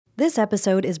This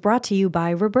episode is brought to you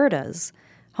by Roberta's,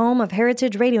 home of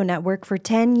Heritage Radio Network for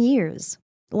 10 years.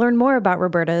 Learn more about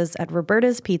Roberta's at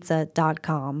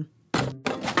robertaspizza.com.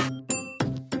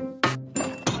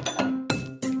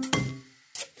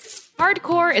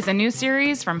 Hardcore is a new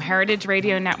series from Heritage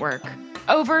Radio Network.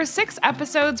 Over 6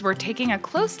 episodes, we're taking a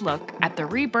close look at the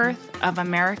rebirth of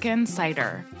American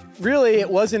cider. Really,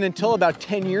 it wasn't until about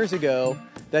 10 years ago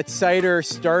that cider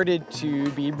started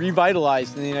to be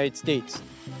revitalized in the United States.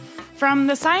 From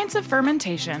the science of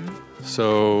fermentation.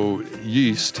 So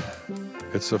yeast,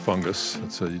 it's a fungus.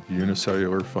 It's a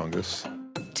unicellular fungus.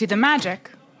 To the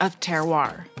magic of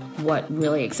terroir. What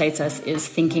really excites us is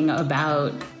thinking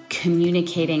about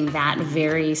communicating that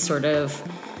very sort of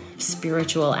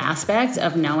spiritual aspect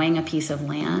of knowing a piece of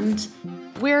land.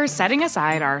 We're setting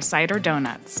aside our cider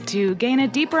donuts to gain a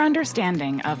deeper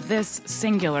understanding of this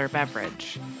singular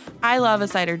beverage. I love a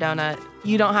cider donut.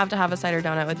 You don't have to have a cider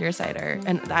donut with your cider,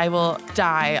 and I will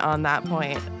die on that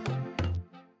point.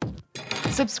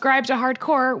 Subscribe to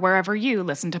Hardcore wherever you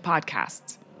listen to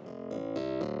podcasts.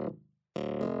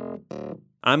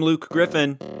 I'm Luke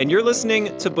Griffin, and you're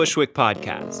listening to Bushwick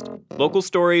Podcast, local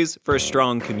stories for a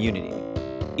strong community.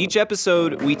 Each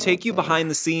episode, we take you behind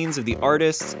the scenes of the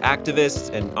artists, activists,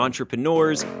 and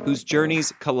entrepreneurs whose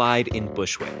journeys collide in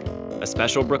Bushwick, a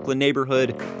special Brooklyn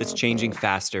neighborhood that's changing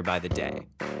faster by the day.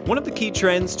 One of the key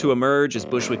trends to emerge as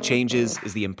Bushwick changes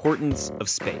is the importance of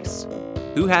space.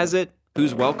 Who has it,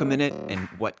 who's welcome in it, and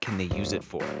what can they use it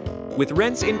for? With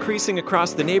rents increasing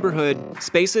across the neighborhood,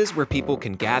 spaces where people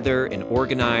can gather and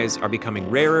organize are becoming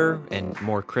rarer and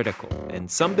more critical, and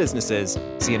some businesses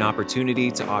see an opportunity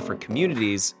to offer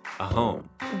communities a home.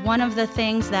 One of the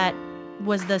things that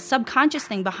was the subconscious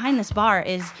thing behind this bar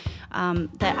is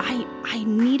that I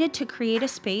needed to create a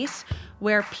space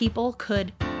where people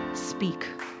could speak,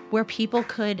 where people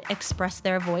could express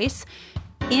their voice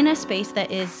in a space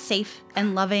that is safe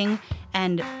and loving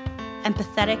and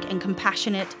empathetic and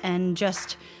compassionate and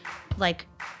just like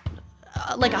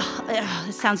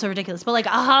it sounds so ridiculous, but like a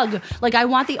hug. Like I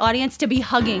want the audience to be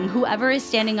hugging whoever is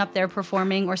standing up there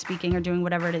performing or speaking or doing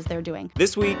whatever it is they're doing.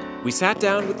 This week, we sat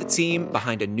down with the team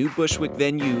behind a new Bushwick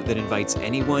venue that invites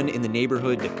anyone in the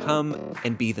neighborhood to come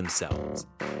and be themselves.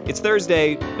 It's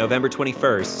Thursday, November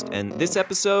 21st, and this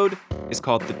episode is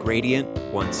called The Gradient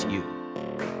Wants You.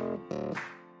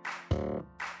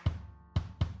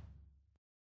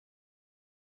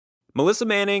 Melissa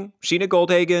Manning, Sheena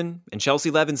Goldhagen, and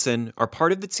Chelsea Levinson are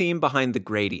part of the team behind The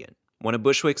Gradient, one of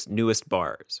Bushwick's newest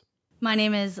bars. My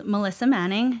name is Melissa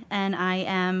Manning, and I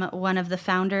am one of the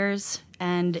founders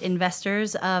and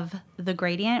investors of The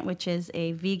Gradient, which is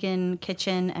a vegan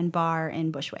kitchen and bar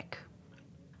in Bushwick.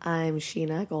 I'm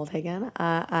Sheena Goldhagen.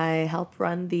 I help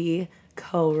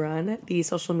co-run the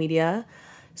social media,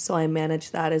 so I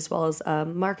manage that as well as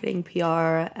marketing,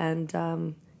 PR,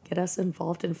 and get us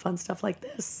involved in fun stuff like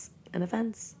this. And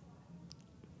events.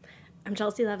 I'm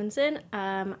Chelsea Levinson.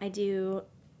 I do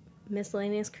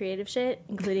miscellaneous creative shit,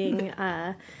 including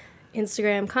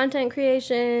Instagram content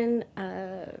creation,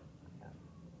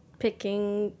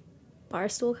 picking bar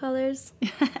stool colors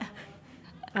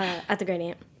at The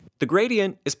Gradient. The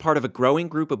Gradient is part of a growing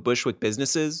group of Bushwick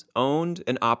businesses owned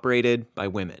and operated by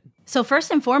women. So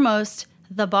first and foremost,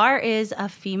 the bar is a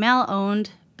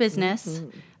female-owned business.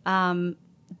 Mm-hmm.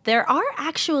 There are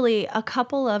actually a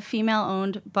couple of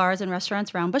female-owned bars and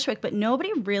restaurants around Bushwick, but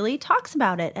nobody really talks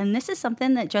about it. And this is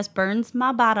something that just burns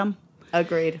my bottom.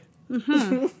 Agreed.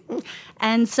 Mm-hmm.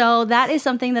 And so that is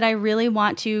something that I really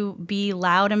want to be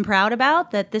loud and proud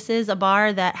about, that this is a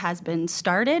bar that has been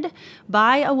started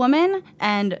by a woman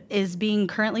and is being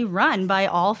currently run by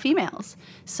all females.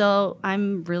 So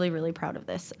I'm really, really proud of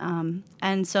this.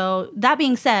 And so that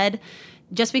being said,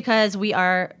 just because we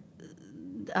are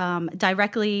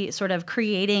directly sort of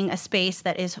creating a space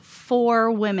that is for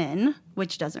women,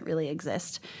 which doesn't really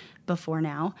exist before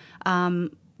now,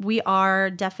 we are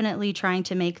definitely trying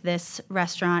to make this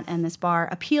restaurant and this bar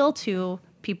appeal to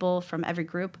people from every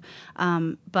group.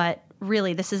 But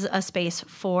really, this is a space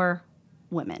for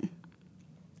women.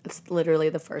 It's literally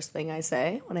the first thing I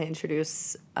say when I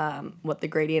introduce what The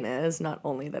Gradient is. Not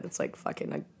only that it's like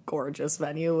fucking a gorgeous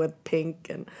venue with pink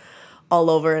and all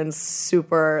over and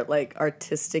super like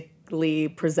artistically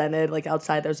presented. Like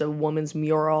outside there's a woman's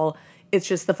mural. It's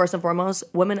just the first and foremost,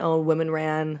 women owned, women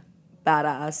ran,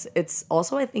 badass. It's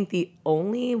also, I think, the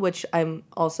only, which I'm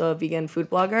also a vegan food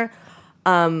blogger.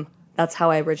 That's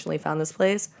how I originally found this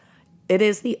place. It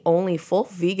is the only full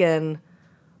vegan,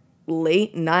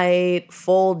 late night,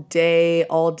 full day,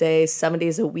 all day, 7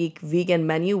 days a week vegan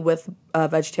menu with a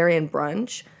vegetarian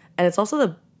brunch. And it's also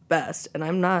the best, and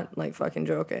I'm not like fucking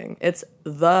joking. It's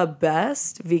the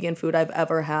best vegan food I've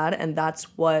ever had, and that's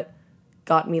what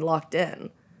got me locked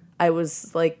in. I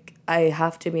was like, I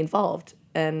have to be involved,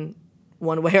 and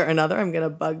one way or another, I'm gonna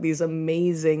bug these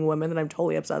amazing women that I'm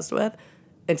totally obsessed with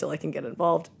until I can get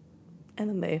involved, and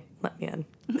then they let me in.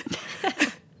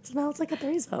 So now it's like a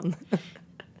threesome.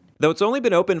 Though it's only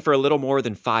been open for a little more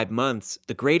than 5 months,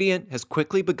 The Gradient has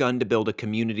quickly begun to build a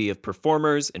community of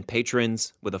performers and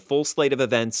patrons with a full slate of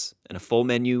events and a full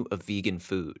menu of vegan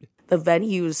food. The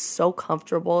venue is so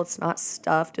comfortable. It's not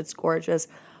stuffed. It's gorgeous.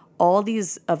 All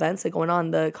these events that are going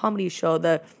on, the comedy show,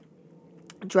 the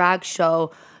drag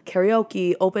show,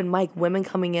 karaoke, open mic, women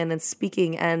coming in and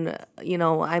speaking. And, you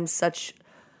know,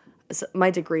 my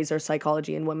degrees are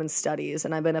psychology and women's studies,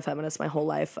 and I've been a feminist my whole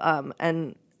life.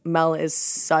 And Mel is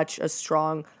such a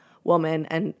strong woman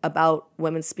and about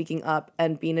women speaking up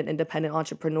and being an independent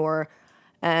entrepreneur.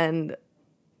 And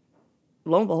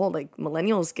lo and behold, like,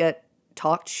 millennials get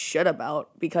talked shit about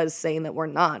because saying that we're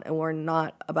not, and we're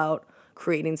not about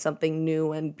creating something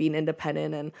new and being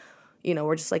independent, and, you know,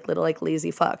 we're just like little like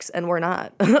lazy fucks, and we're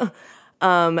not.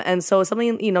 And so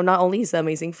something, you know, not only is the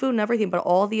amazing food and everything, but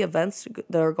all the events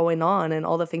that are going on and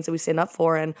all the things that we stand up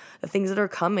for and the things that are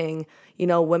coming, you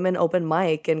know, women open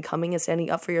mic and coming and standing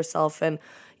up for yourself, and,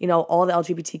 you know, all the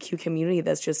LGBTQ community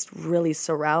that's just really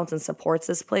surrounds and supports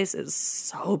this place is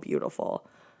so beautiful.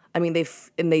 I mean,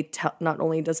 not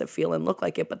only does it feel and look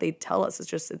like it, but they tell us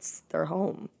it's their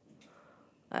home.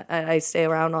 I stay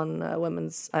around on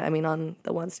on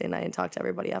the Wednesday night and talk to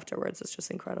everybody afterwards. It's just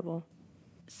incredible.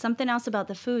 Something else about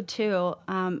the food too,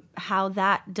 how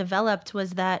that developed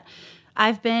was that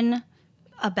I've been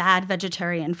a bad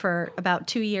vegetarian for about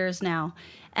 2 years now.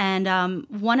 And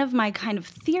one of my kind of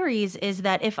theories is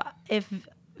that if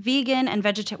vegan and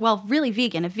vegetarian, well, really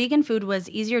vegan, if vegan food was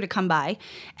easier to come by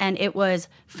and it was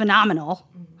phenomenal,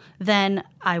 then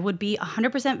I would be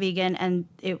 100% vegan, and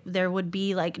there would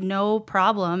be like no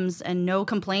problems and no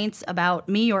complaints about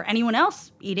me or anyone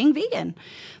else eating vegan.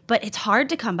 But it's hard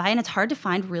to come by, and it's hard to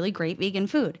find really great vegan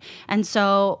food. And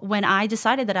so when I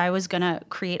decided that I was going to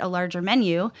create a larger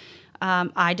menu,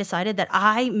 I decided that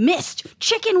I missed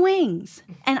chicken wings,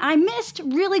 and I missed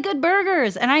really good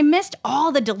burgers, and I missed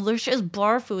all the delicious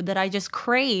bar food that I just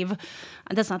crave.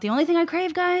 And that's not the only thing I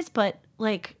crave, guys, but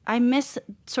like I miss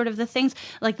sort of the things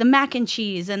like the mac and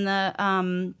cheese and the,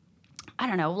 I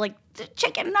don't know, like the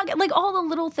chicken nugget, like all the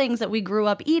little things that we grew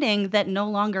up eating that no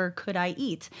longer could I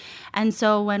eat. And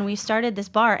so when we started this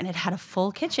bar and it had a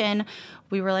full kitchen,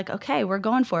 we were like, okay, we're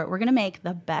going for it. We're going to make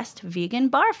the best vegan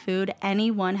bar food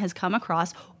anyone has come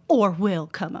across or will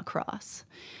come across.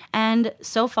 And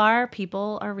so far,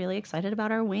 people are really excited about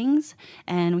our wings,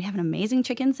 and we have an amazing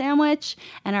chicken sandwich,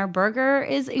 and our burger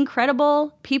is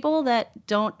incredible. People that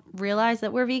don't realize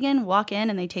that we're vegan walk in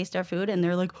and they taste our food and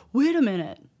they're like, wait a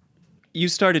minute. You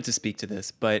started to speak to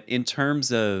this, but in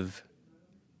terms of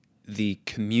the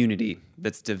community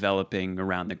that's developing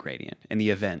around the Gradient and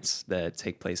the events that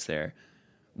take place there,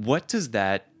 what does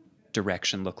that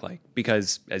direction look like?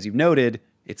 Because, as you've noted,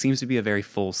 it seems to be a very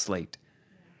full slate.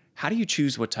 How do you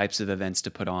choose what types of events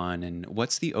to put on, and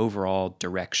what's the overall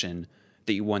direction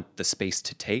that you want the space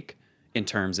to take in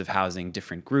terms of housing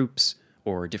different groups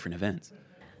or different events?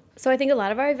 So I think a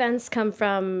lot of our events come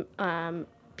from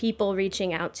people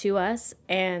reaching out to us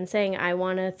and saying, I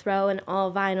want to throw an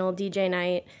all-vinyl DJ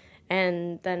night,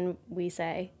 and then we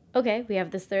say, okay, we have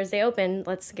this Thursday open,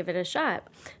 let's give it a shot.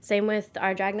 Same with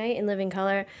our drag night in Living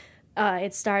Color.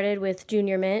 It started with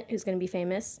Junior Mint, who's going to be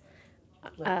famous,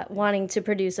 wanting to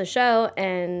produce a show,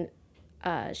 and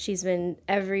she's been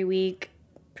every week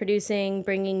producing,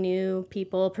 bringing new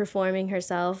people, performing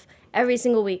herself every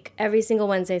single week, every single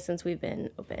Wednesday since we've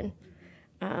been open.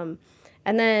 And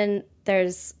then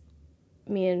there's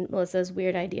me and Melissa's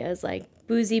weird ideas, like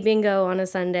Boozy Bingo on a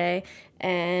Sunday,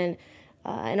 and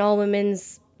an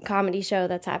all-women's comedy show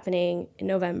that's happening in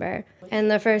November, and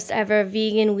the first ever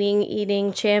vegan wing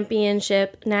eating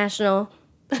championship national.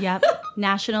 Yep.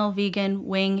 National Vegan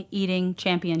Wing Eating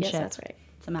Championship. Yes, that's right.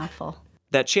 It's a mouthful.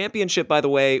 That championship, by the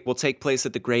way, will take place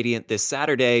at the Gradient this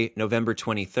Saturday, November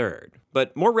 23rd.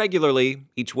 But more regularly,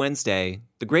 each Wednesday,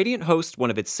 the Gradient hosts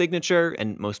one of its signature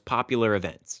and most popular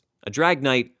events, a drag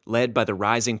night led by the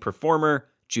rising performer,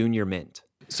 Junior Mint.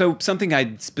 So something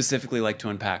I'd specifically like to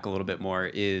unpack a little bit more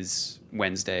is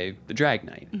Wednesday, the drag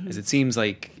night. As it seems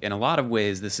like, in a lot of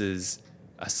ways, this is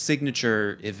a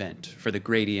signature event for the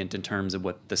Gradient in terms of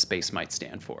what the space might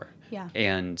stand for,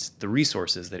 and the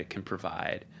resources that it can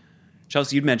provide.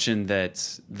 Chelsea, you'd mentioned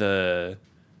that the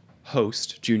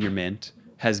host, Junior Mint,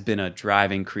 has been a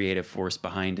driving creative force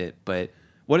behind it, but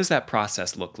what does that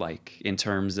process look like in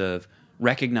terms of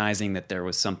recognizing that there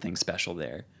was something special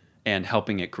there and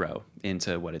helping it grow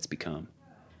into what it's become?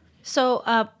 So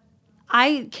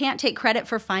I can't take credit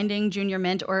for finding Junior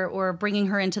Mint or bringing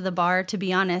her into the bar. To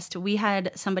be honest, we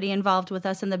had somebody involved with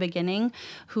us in the beginning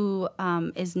who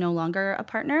is no longer a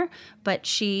partner, but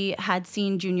she had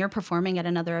seen Junior performing at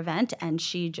another event, and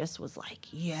she just was like,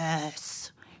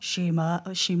 yes, she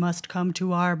must come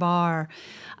to our bar.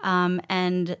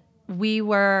 And we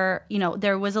were,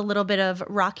 there was a little bit of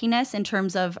rockiness in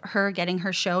terms of her getting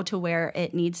her show to where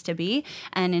it needs to be,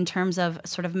 and in terms of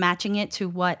sort of matching it to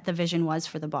what the vision was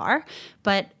for the bar.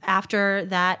 But after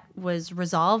that was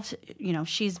resolved,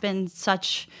 she's been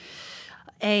such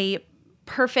a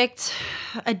perfect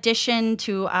addition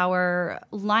to our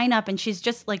lineup, and she's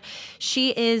just like,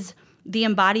 she is the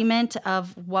embodiment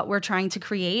of what we're trying to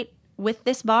create with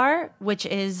this bar, which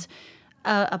is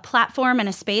a platform and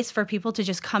a space for people to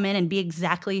just come in and be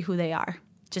exactly who they are.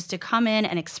 Just to come in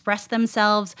and express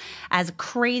themselves as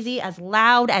crazy, as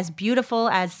loud, as beautiful,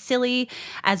 as silly,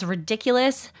 as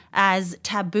ridiculous, as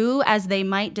taboo as they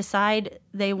might decide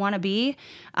they want to be.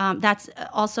 That's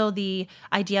also the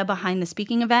idea behind the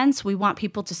speaking events. We want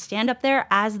people to stand up there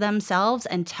as themselves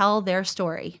and tell their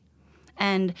story.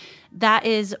 And that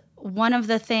is one of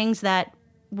the things that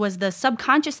was the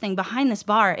subconscious thing behind this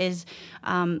bar, is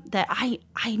that I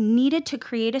needed to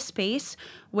create a space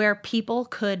where people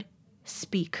could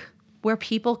speak, where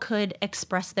people could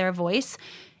express their voice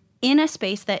in a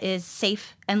space that is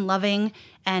safe and loving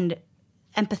and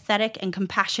empathetic and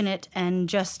compassionate and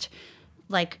just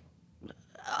it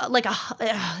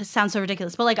sounds so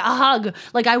ridiculous, but like a hug.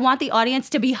 Like, I want the audience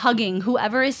to be hugging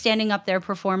whoever is standing up there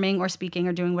performing or speaking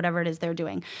or doing whatever it is they're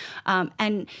doing.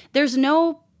 And there's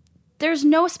no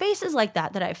spaces like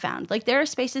that I've found. Like, there are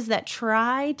spaces that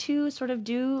try to sort of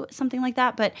do something like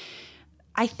that, but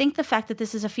I think the fact that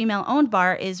this is a female-owned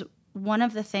bar is one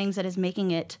of the things that is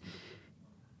making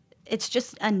it's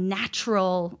just a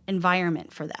natural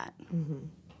environment for that.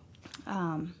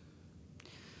 Mm-hmm.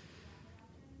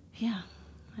 Yeah,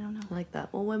 I don't know. I like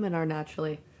that. Well, women are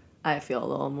naturally, I feel, a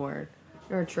little more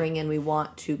nurturing, and we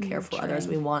want to care for others.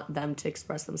 We want them to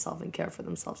express themselves and care for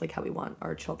themselves, like how we want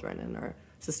our children and our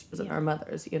sisters and our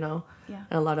mothers, Yeah. And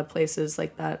a lot of places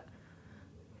like that,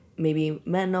 maybe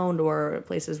men-owned or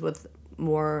places with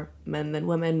more men than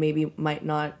women, maybe might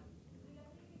not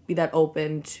be that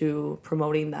open to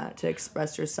promoting that, to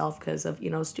express yourself because of,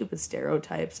 stupid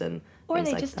stereotypes and or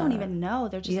they just don't even know.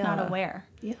 They're just not aware.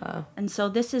 Yeah. And so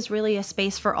this is really a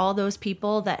space for all those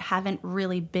people that haven't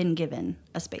really been given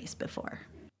a space before.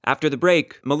 After the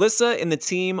break, Melissa and the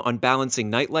team on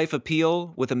balancing nightlife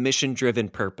appeal with a mission-driven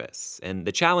purpose and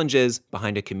the challenges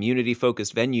behind a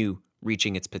community-focused venue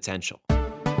reaching its potential.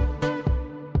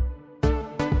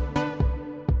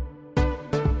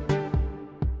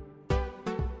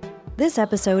 This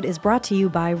episode is brought to you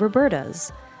by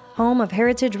Roberta's, home of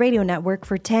Heritage Radio Network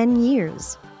for 10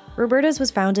 years. Roberta's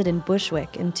was founded in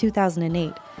Bushwick in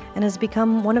 2008 and has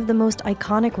become one of the most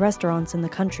iconic restaurants in the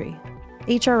country.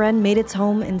 HRN made its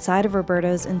home inside of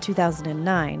Roberta's in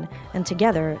 2009, and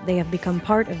together they have become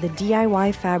part of the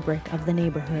DIY fabric of the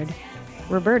neighborhood.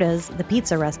 Roberta's, the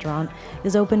pizza restaurant,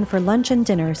 is open for lunch and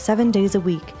dinner 7 days a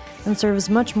week and serves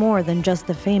much more than just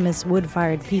the famous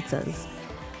wood-fired pizzas.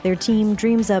 Their team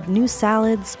dreams up new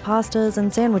salads, pastas,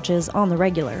 and sandwiches on the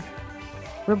regular.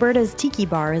 Roberta's Tiki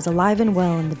Bar is alive and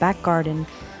well in the back garden,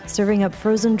 serving up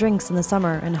frozen drinks in the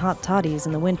summer and hot toddies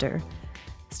in the winter.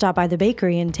 Stop by the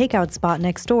bakery and takeout spot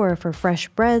next door for fresh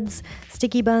breads,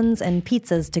 sticky buns, and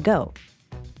pizzas to go.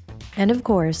 And of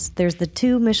course, there's the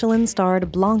 2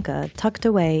 Michelin-starred Blanca tucked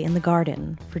away in the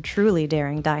garden for truly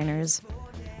daring diners.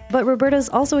 But Roberta's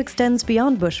also extends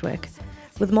beyond Bushwick,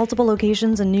 with multiple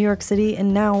locations in New York City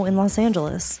and now in Los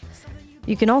Angeles.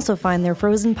 You can also find their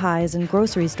frozen pies in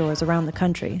grocery stores around the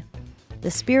country.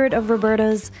 The spirit of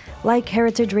Roberta's, like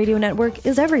Heritage Radio Network,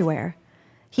 is everywhere.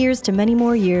 Here's to many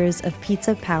more years of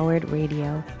pizza-powered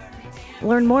radio.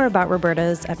 Learn more about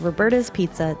Roberta's at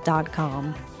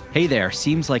robertaspizza.com. Hey there,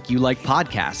 seems like you like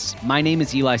podcasts. My name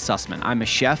is Eli Sussman. I'm a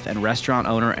chef and restaurant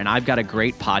owner, and I've got a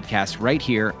great podcast right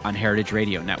here on Heritage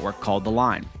Radio Network called The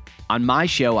Line. On my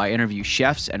show, I interview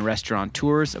chefs and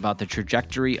restaurateurs about the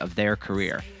trajectory of their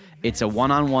career. It's a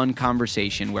one-on-one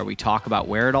conversation where we talk about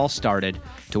where it all started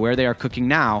to where they are cooking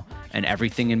now and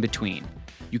everything in between.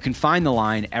 You can find The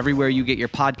Line everywhere you get your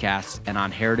podcasts and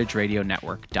on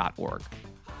heritageradionetwork.org.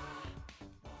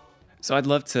 So I'd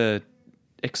love to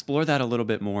explore that a little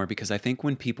bit more, because I think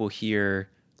when people hear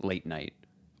late night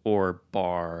or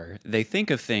bar, they think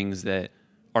of things that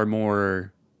are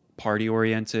more party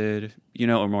oriented,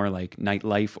 or more like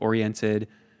nightlife oriented.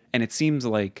 And it seems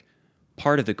like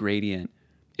part of the gradient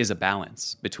is a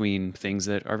balance between things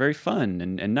that are very fun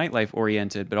and nightlife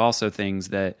oriented, but also things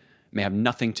that may have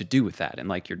nothing to do with that. And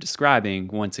like you're describing,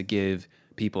 want to give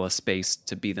people a space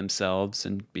to be themselves,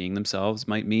 and being themselves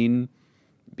might mean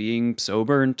being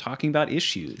sober and talking about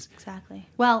issues. Exactly.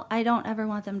 Well, I don't ever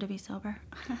want them to be sober.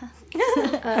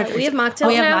 We have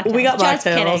mocktails now? We got Just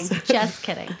mocktails. kidding. Just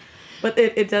kidding. But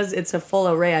it's a full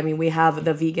array. I mean, we have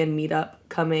the vegan meetup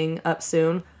coming up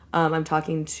soon. I'm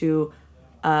talking to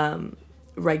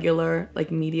regular like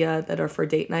media that are for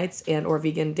date nights and or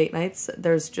vegan date nights.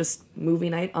 There's just movie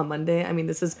night on Monday. I mean,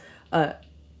 this is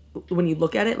when you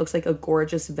look at it, it looks like a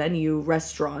gorgeous venue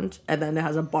restaurant, and then it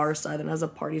has a bar side and it has a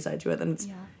party side to it, and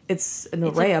it's an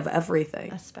array of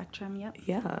everything. A spectrum, yep.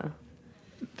 Yeah.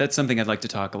 That's something I'd like to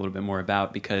talk a little bit more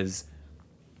about, because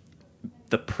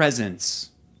the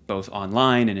presence, both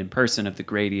online and in person, of the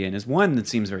Gradient is one that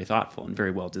seems very thoughtful and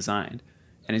very well designed.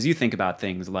 And as you think about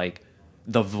things like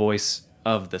the voice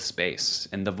of the space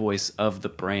and the voice of the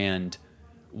brand,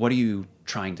 what are you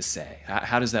trying to say?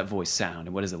 How does that voice sound,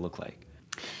 and what does it look like?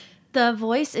 The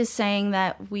voice is saying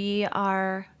that we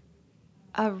are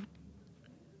a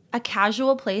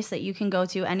casual place that you can go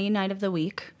to any night of the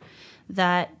week,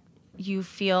 that you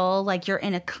feel like you're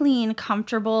in a clean,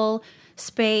 comfortable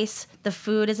space. The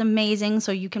food is amazing,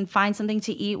 so you can find something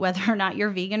to eat whether or not you're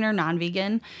vegan or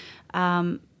non-vegan.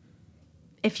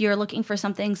 If you're looking for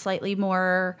something slightly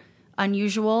more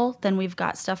unusual, then we've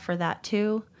got stuff for that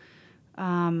too.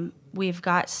 We've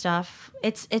got stuff.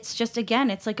 It's just,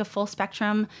 again, it's like a full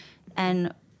spectrum,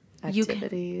 and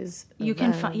activities. You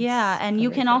can and you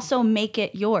can also make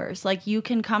it yours. Like, you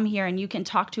can come here and you can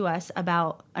talk to us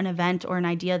about an event or an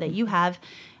idea that you have,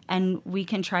 and we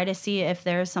can try to see if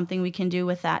there's something we can do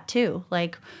with that too.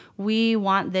 Like, we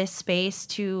want this space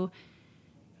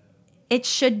it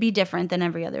should be different than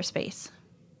every other space,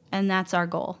 and that's our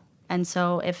goal. And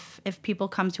so if people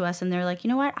come to us and they're like, you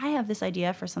know what, I have this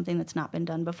idea for something that's not been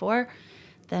done before,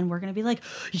 then we're going to be like,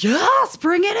 yes,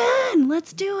 bring it in.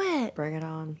 Let's do it. Bring it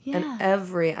on. Yeah.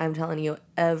 And I'm telling you,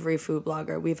 every food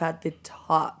blogger, we've had the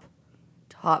top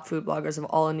food bloggers of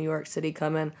all in New York City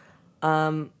come in.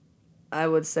 I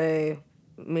would say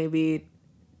maybe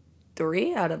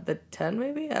 3 out of the 10,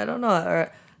 maybe, I don't know,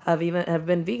 or have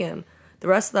been vegan. The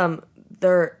rest of them,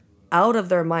 they're out of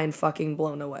their mind fucking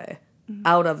blown away.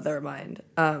 Out of their mind.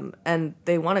 And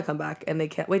they want to come back, and they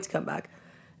can't wait to come back.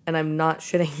 And I'm not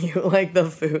shitting you, like, the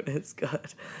food is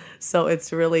good. So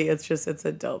it's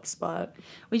a dope spot.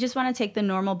 We just want to take the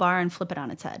normal bar and flip it on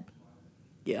its head.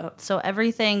 Yeah. So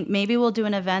everything, maybe we'll do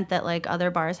an event that like other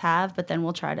bars have, but then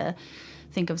we'll try to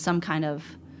think of some kind of,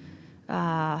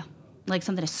 like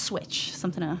something to switch,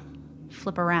 something to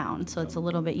flip around. So it's a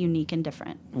little bit unique and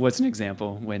different. What's an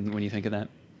example when you think of that?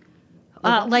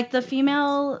 Like the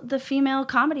female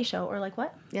comedy show, or like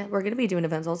what? Yeah, we're going to be doing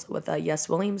events also with Yes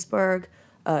Williamsburg,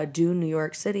 Dune New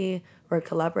York City. We're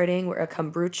collaborating. We're a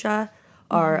kombucha,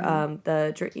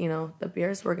 the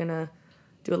beers. We're gonna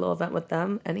do a little event with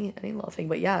them. Any little thing,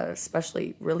 but yeah,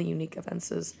 especially really unique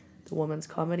events is the Women's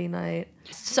Comedy Night.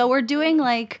 So we're doing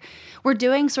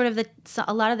sort of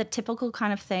a lot of the typical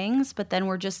kind of things, but then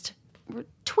we're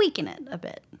tweaking it a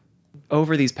bit.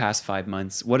 Over these past 5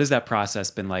 months, what has that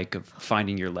process been like of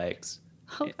finding your legs?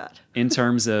 Oh, God. In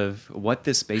terms of what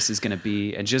this space is going to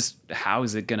be, and just how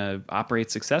is it going to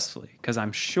operate successfully? Because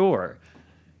I'm sure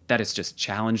that it's just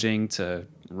challenging to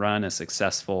run a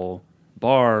successful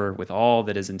bar with all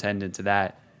that is intended to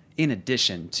that, in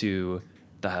addition to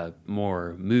the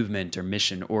more movement or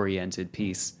mission-oriented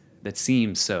piece that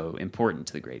seems so important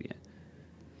to the Gradient.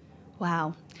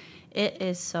 Wow. It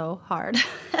is so hard.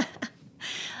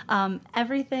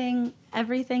 Everything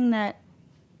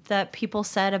that people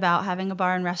said about having a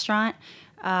bar and restaurant,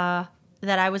 that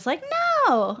I was like,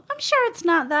 no, I'm sure it's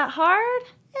not that hard.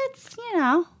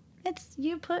 It's,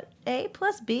 you put A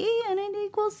plus B and it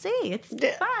equals C. It's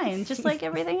fine, just like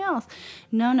everything else.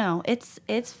 No, it's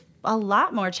a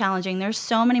lot more challenging. There's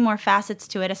so many more facets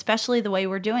to it, especially the way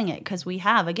we're doing it, because we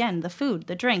have, again, the food,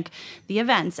 the drink, the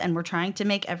events, and we're trying to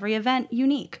make every event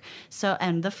unique. So,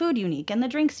 and the food unique and the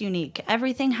drinks unique.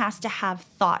 Everything has to have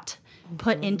thought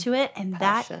put into it, and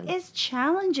passion. That is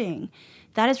challenging.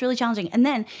 That is really challenging. And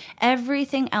then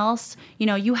everything else,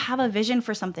 you have a vision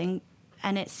for something,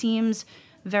 and it seems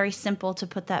very simple to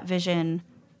put that vision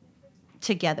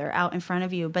together out in front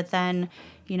of you. But then,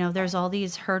 there's all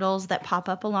these hurdles that pop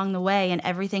up along the way, and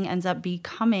everything ends up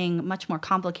becoming much more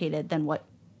complicated than what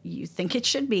you think it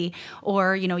should be.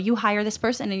 Or, you hire this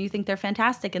person and you think they're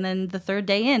fantastic, and then the third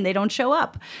day in, they don't show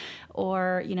up.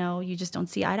 Or, you just don't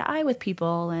see eye to eye with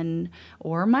people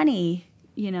or money,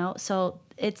 So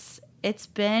it's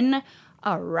been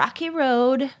a rocky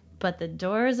road, but the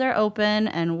doors are open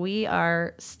and we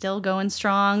are still going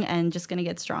strong and just going to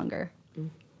get stronger.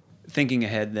 Thinking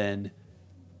ahead then,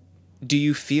 do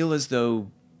you feel as though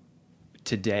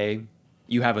today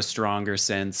you have a stronger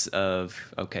sense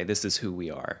of, okay, this is who we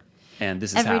are, and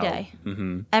this is every how... day.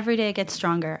 Every day it gets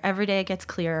stronger. Every day it gets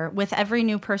clearer. With every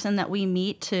new person that we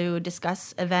meet to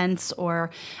discuss events or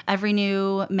every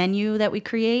new menu that we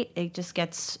create, it just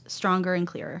gets stronger and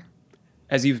clearer.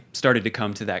 As you've started to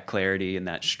come to that clarity and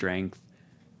that strength,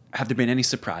 have there been any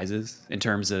surprises in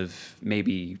terms of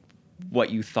maybe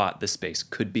what you thought the space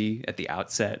could be at the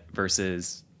outset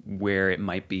versus where it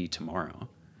might be tomorrow?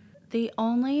 The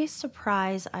only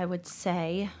surprise I would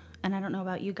say, and I don't know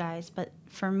about you guys, but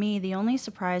for me, the only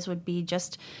surprise would be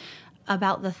just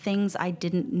about the things I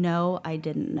didn't know.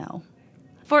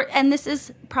 And this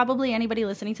is probably anybody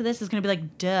listening to this is going to be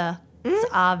like, duh.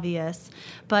 It's obvious.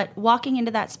 But walking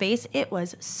into that space, it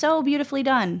was so beautifully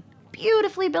done,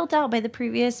 beautifully built out by the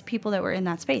previous people that were in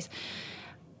that space.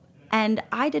 And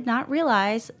I did not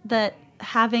realize that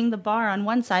having the bar on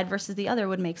one side versus the other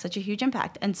would make such a huge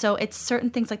impact. And so it's certain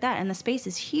things like that. And the space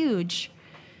is huge,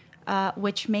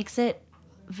 which makes it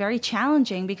very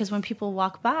challenging because when people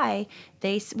walk by,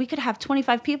 we could have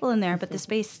 25 people in there, but the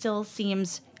space still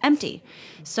seems empty.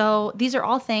 So these are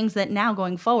all things that now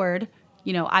going forward,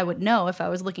 I would know if I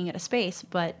was looking at a space,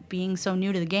 but being so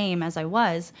new to the game as I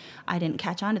was, I didn't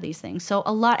catch on to these things. So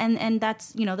a lot, and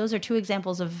that's, those are two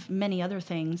examples of many other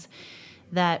things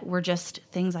that were just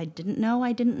things I didn't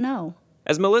know.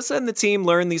 As Melissa and the team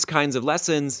learn these kinds of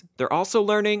lessons, they're also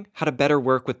learning how to better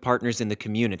work with partners in the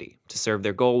community to serve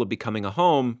their goal of becoming a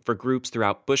home for groups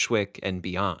throughout Bushwick and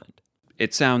beyond.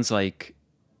 It sounds like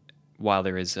while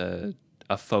there is a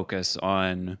focus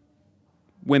on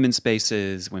women's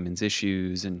spaces, women's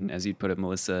issues, and as you put it,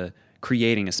 Melissa,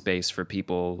 creating a space for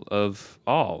people of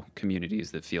all communities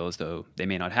that feel as though they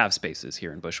may not have spaces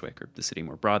here in Bushwick or the city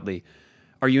more broadly.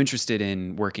 Are you interested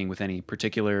in working with any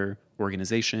particular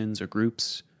organizations or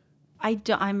groups?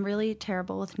 I'm really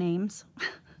terrible with names,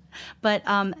 but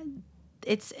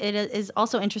it is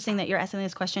also interesting that you're asking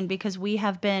this question because we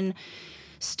have been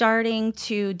starting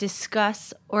to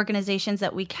discuss organizations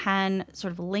that we can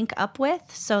sort of link up with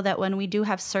so that when we do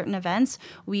have certain events,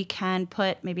 we can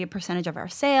put maybe a percentage of our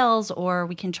sales or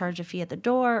we can charge a fee at the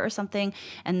door or something,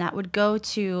 and that would go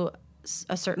to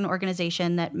a certain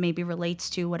organization that maybe relates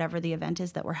to whatever the event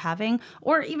is that we're having,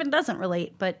 or even doesn't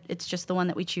relate, but it's just the one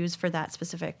that we choose for that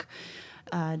specific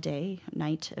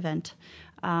night event.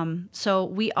 So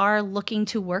we are looking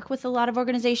to work with a lot of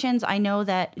organizations. I know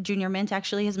that Junior Mint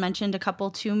actually has mentioned a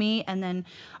couple to me, and then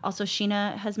also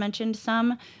Sheena has mentioned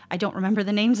some. I don't remember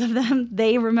the names of them.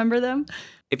 They remember them.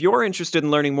 If you're interested in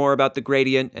learning more about the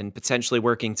Gradient and potentially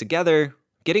working together,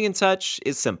 getting in touch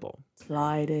is simple.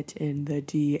 Slide it in the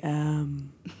DM.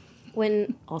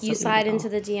 When also you slide into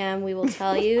the DM, we will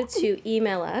tell you to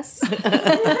email us.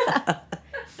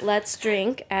 Let's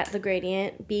drink at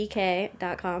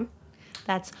thegradientbk.com.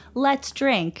 That's let's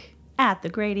drink at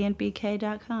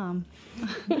thegradientbk.com.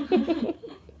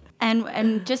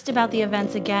 And just about the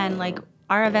events again, like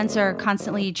our events are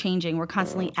constantly changing. We're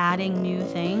constantly adding new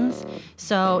things.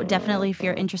 So definitely if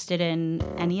you're interested in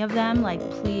any of them, like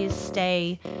please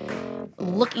stay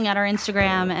looking at our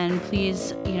Instagram and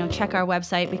please, check our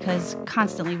website because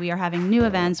constantly we are having new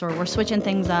events or we're switching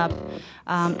things up.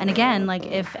 And again, like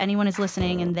if anyone is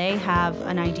listening and they have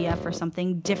an idea for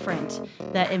something different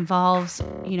that involves,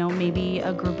 maybe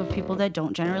a group of people that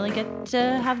don't generally get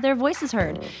to have their voices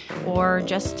heard, or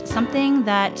just something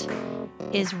that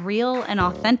is real and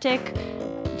authentic,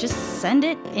 just send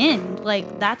it in.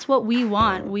 Like that's what we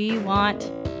want. We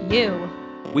want you.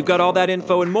 We've got all that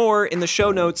info and more in the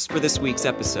show notes for this week's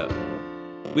episode.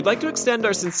 We'd like to extend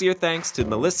our sincere thanks to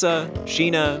Melissa,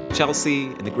 Sheena, Chelsea,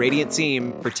 and the Gradient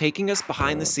team for taking us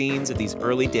behind the scenes of these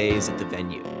early days at the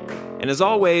venue. And as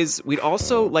always, we'd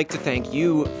also like to thank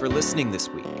you for listening this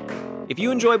week. If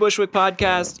you enjoy Bushwick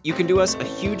Podcast, you can do us a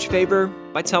huge favor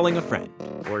by telling a friend,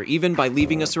 or even by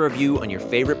leaving us a review on your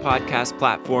favorite podcast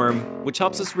platform, which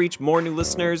helps us reach more new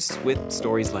listeners with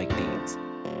stories like these.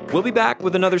 We'll be back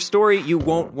with another story you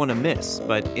won't want to miss,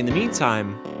 but in the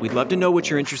meantime, we'd love to know what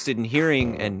you're interested in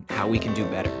hearing and how we can do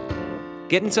better.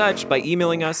 Get in touch by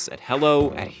emailing us at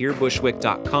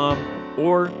hello@hearbushwick.com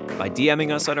or by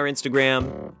DMing us on our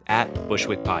Instagram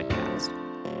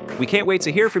 @BushwickPodcast. We can't wait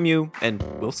to hear from you, and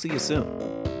we'll see you soon.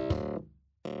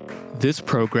 This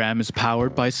program is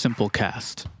powered by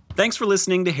Simplecast. Thanks for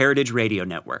listening to Heritage Radio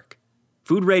Network.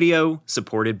 Food radio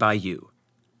supported by you.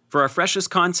 For our freshest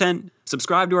content,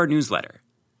 subscribe to our newsletter.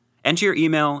 Enter your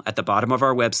email at the bottom of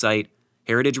our website,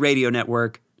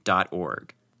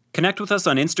 heritageradionetwork.org. Connect with us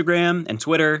on Instagram and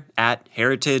Twitter at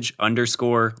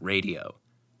heritage_radio.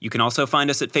 You can also find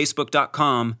us at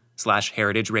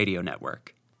facebook.com/Heritage Radio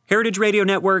Network. Heritage Radio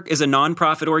Network is a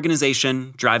nonprofit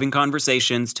organization driving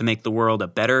conversations to make the world a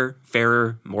better,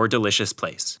 fairer, more delicious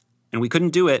place. And we couldn't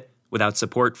do it without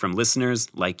support from listeners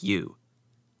like you.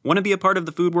 Want to be a part of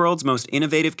the food world's most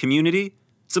innovative community?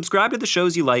 Subscribe to the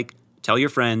shows you like, tell your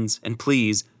friends, and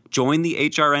please join the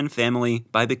HRN family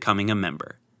by becoming a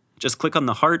member. Just click on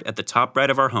the heart at the top right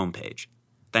of our homepage.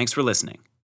 Thanks for listening.